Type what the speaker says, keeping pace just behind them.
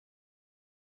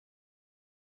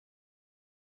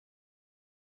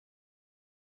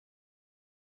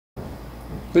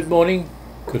Good morning,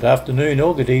 good afternoon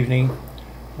or good evening,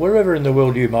 wherever in the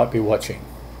world you might be watching.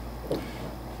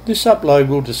 This upload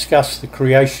will discuss the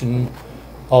creation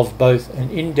of both an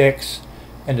index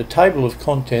and a table of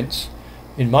contents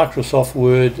in Microsoft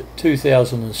Word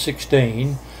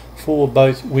 2016 for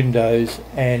both Windows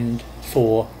and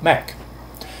for Mac.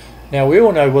 Now, we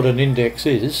all know what an index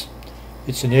is.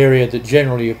 It's an area that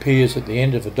generally appears at the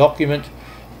end of a document,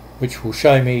 which will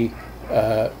show me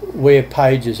where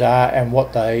pages are and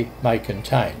what they may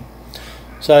contain.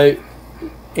 So,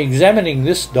 examining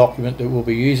this document that we'll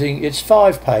be using, it's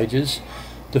 5 pages.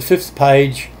 The 5th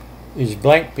page is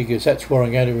blank because that's where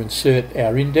I'm going to insert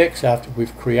our index after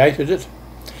we've created it,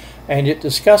 and it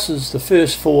discusses the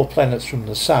first 4 planets from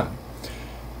the Sun: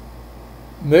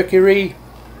 Mercury,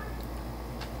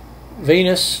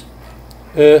 Venus,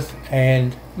 Earth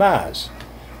and Mars.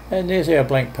 And there's our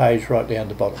blank page right down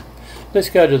the bottom. Let's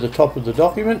go to the top of the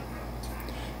document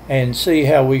and see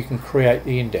how we can create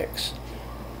the index.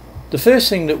 The first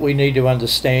thing that we need to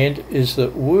understand is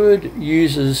that Word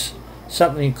uses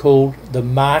something called the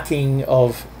marking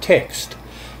of text,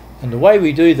 and the way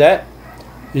we do that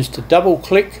is to double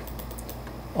click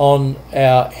on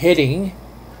our heading,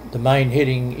 the main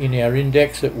heading in our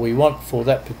index that we want for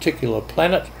that particular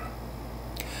planet,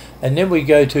 and then we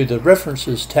go to the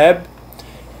References tab,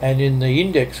 and in the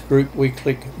index group we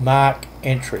click Mark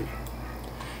Entry.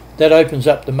 That opens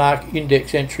up the Mark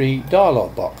Index Entry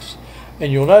dialog box,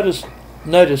 and you'll notice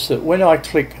that when I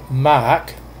click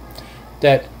Mark,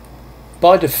 that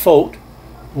by default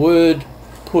Word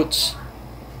puts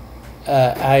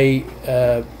a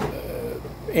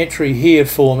entry here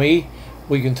for me.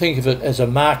 We can think of it as a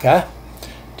marker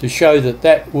to show that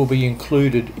that will be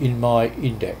included in my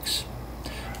index.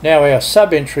 Now, our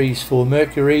sub-entries for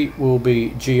Mercury will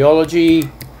be geology,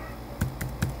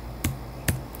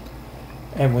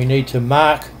 and we need to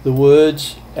mark the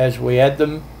words as we add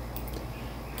them.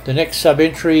 The next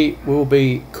sub-entry will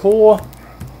be core,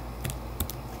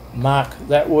 mark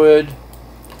that word,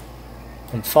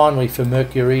 and finally for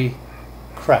Mercury,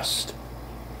 crust,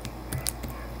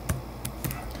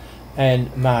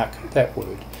 and mark that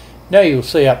word. Now you'll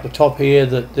see up the top here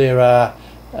that there are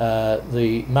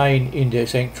the main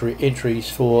index entries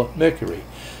for Mercury.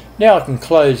 Now I can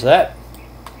close that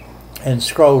and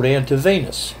scroll down to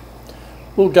Venus.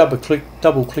 We'll double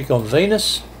click on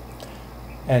Venus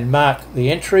and mark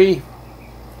the entry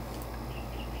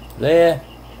there.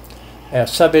 Our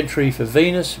sub entry for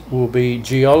Venus will be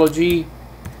geology,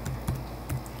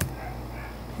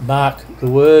 mark the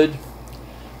word,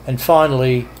 and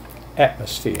finally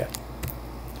atmosphere,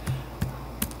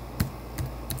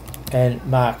 and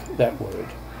mark that word.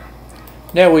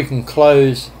 Now we can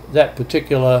close that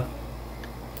particular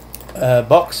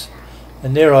box,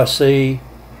 and there I see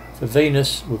for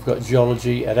Venus we've got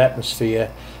geology and atmosphere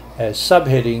as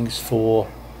subheadings for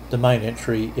the main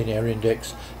entry in our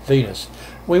index, Venus.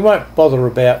 We won't bother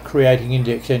about creating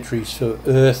index entries for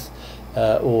Earth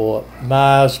or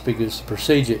Mars because the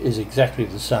procedure is exactly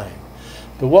the same.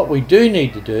 But what we do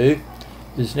need to do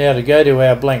is now to go to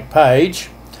our blank page,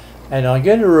 and I'm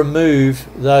going to remove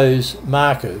those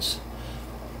markers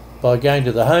by going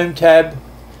to the Home tab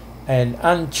and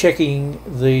unchecking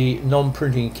the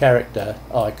non-printing character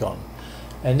icon.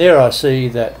 And there I see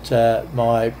that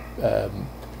my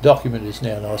document is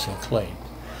now nice and clean.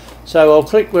 So I'll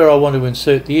click where I want to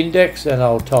insert the index and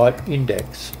I'll type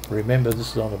index. Remember,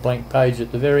 this is on a blank page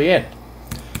at the very end.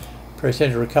 Press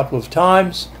enter a couple of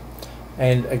times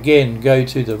and again go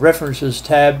to the References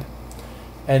tab,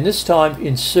 and this time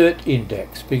insert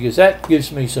index because that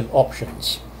gives me some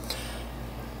options.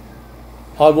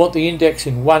 I want the index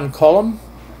in one column,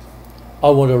 I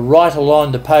want to right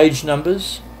align the page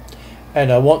numbers,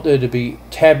 and I want there to be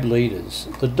tab leaders,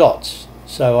 the dots,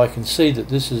 so I can see that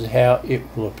this is how it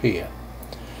will appear.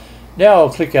 Now I'll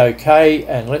click OK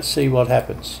and let's see what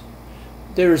happens.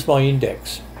 There is my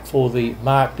index for the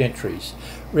marked entries.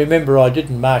 Remember, I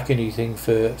didn't mark anything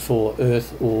for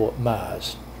Earth or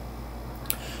Mars.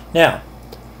 Now,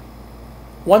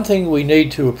 one thing we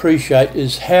need to appreciate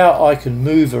is how I can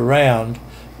move around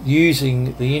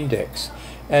using the index,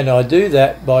 and I do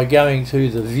that by going to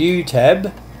the View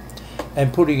tab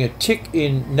and putting a tick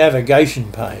in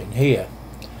Navigation pane here,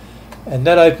 and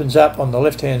that opens up on the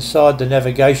left hand side the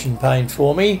navigation pane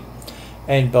for me.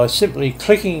 And by simply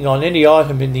clicking on any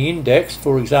item in the index,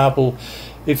 for example,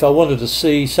 if I wanted to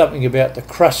see something about the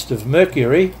crust of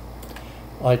Mercury,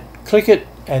 I click it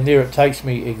and there it takes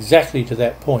me exactly to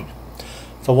that point.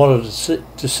 If I wanted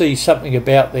to see something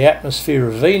about the atmosphere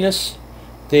of Venus,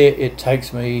 there it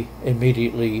takes me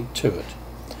immediately to it.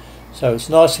 So it's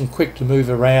nice and quick to move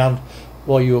around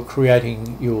while you're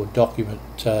creating your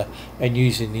document and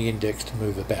using the index to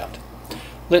move about.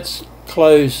 Let's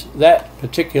close that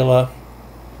particular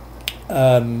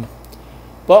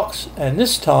box, and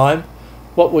this time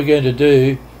what we're going to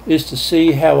do is to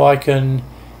see how I can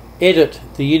edit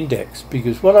the index,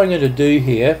 because what I'm going to do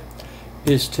here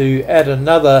is to add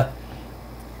another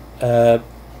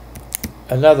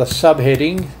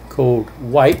subheading called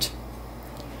weight,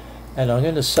 and I'm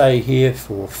going to say here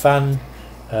for fun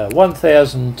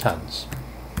 1,000 tons,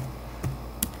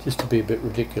 just to be a bit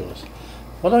ridiculous.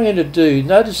 What I'm going to do,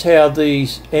 notice how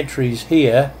these entries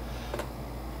here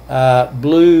are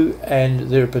blue and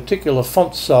they're a particular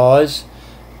font size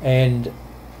and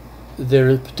they're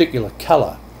a particular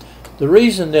colour. The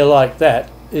reason they're like that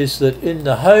is that in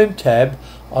the Home tab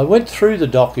I went through the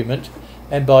document,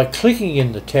 and by clicking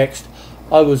in the text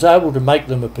I was able to make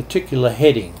them a particular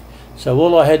heading. So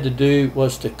all I had to do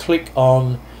was to click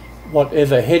on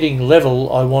whatever heading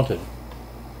level I wanted.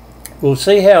 We'll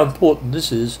see how important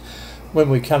this is when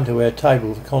we come to our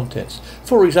table of contents.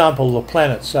 For example, the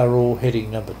planets are all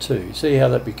heading number 2. See how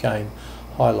that became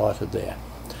highlighted there.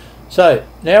 So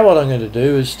now what I'm going to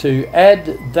do is to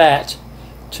add that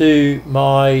to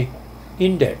my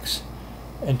index,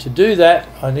 and to do that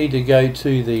I need to go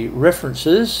to the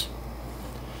references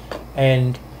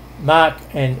and mark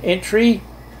an entry,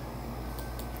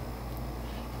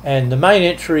 and the main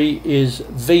entry is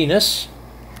Venus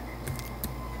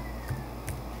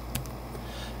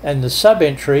and the sub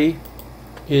entry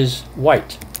is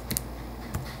weight,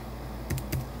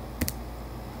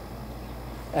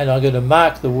 and I'm going to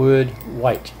mark the word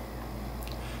weight.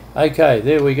 Okay,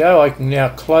 there we go. I can now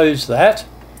close that,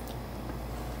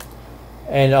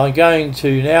 and I'm going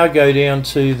to now go down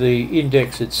to the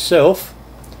index itself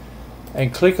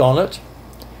and click on it,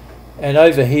 and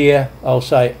over here I'll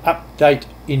say update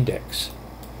index,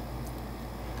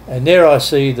 and there I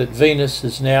see that Venus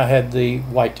has now had the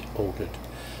weight altered.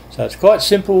 So it's quite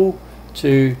simple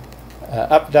to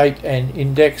update an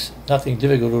index, nothing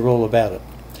difficult at all about it.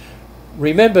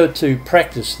 Remember to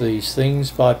practice these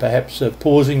things by perhaps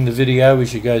pausing the video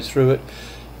as you go through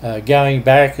it, going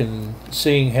back and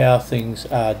seeing how things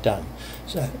are done.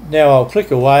 So now I'll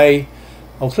click away,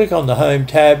 I'll click on the Home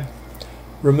tab,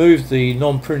 remove the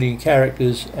non-printing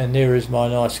characters, and there is my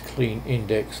nice clean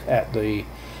index at the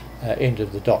end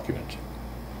of the document.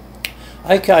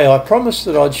 Okay, I promised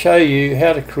that I'd show you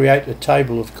how to create a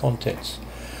table of contents.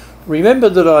 Remember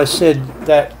that I said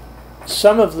that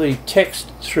some of the text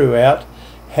throughout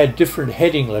had different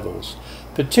heading levels,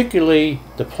 particularly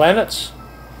the planets,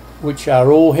 which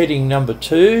are all heading number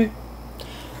 2,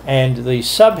 and the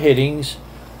subheadings,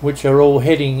 which are all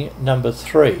heading number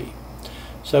 3.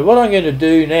 So what I'm going to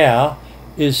do now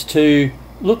is to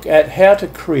look at how to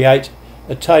create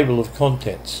a table of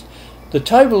contents. The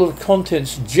table of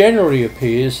contents generally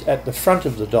appears at the front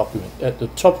of the document, at the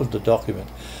top of the document.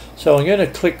 So I'm going to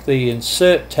click the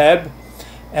Insert tab,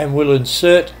 and we'll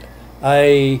insert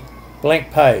a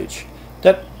blank page.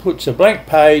 That puts a blank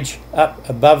page up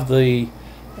above the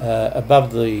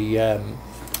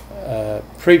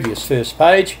previous first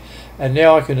page, and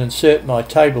now I can insert my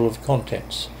table of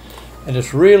contents. And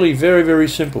it's really very, very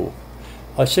simple.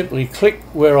 I simply click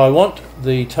where I want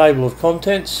the table of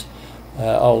contents.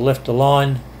 I'll left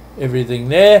align everything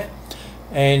there,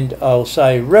 and I'll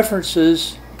say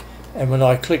references, and when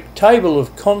I click table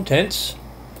of contents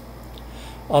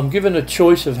I'm given a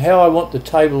choice of how I want the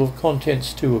table of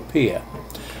contents to appear.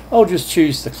 I'll just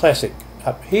choose the classic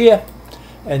up here,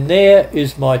 and there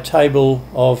is my table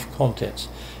of contents.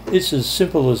 It's as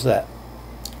simple as that.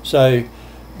 So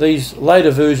these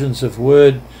later versions of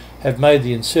Word have made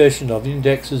the insertion of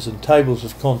indexes and tables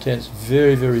of contents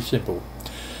very, very simple.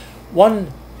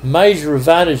 One major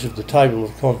advantage of the table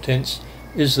of contents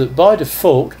is that by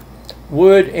default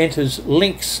Word enters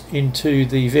links into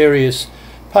the various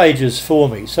pages for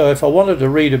me. So if I wanted to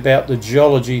read about the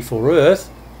geology for Earth,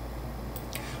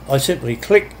 I simply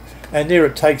click, and there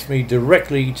it takes me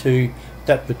directly to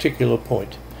that particular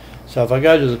point. So if I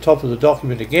go to the top of the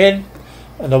document again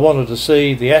and I wanted to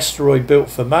see the asteroid belt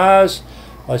for Mars,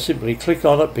 I simply click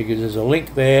on it because there's a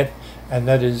link there, and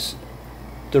that is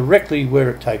directly where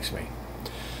it takes me.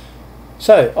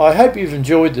 So I hope you've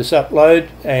enjoyed this upload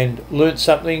and learnt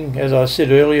something, as I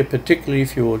said earlier, particularly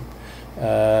if you're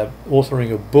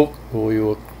authoring a book or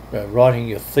you're writing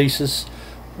your thesis,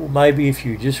 or maybe if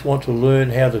you just want to learn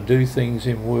how to do things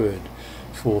in Word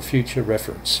for future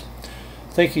reference.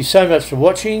 Thank you so much for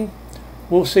watching.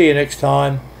 We'll see you next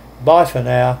time. Bye for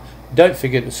now. Don't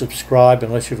forget to subscribe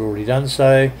unless you've already done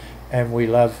so, and we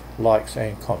love likes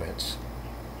and comments.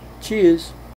 Cheers.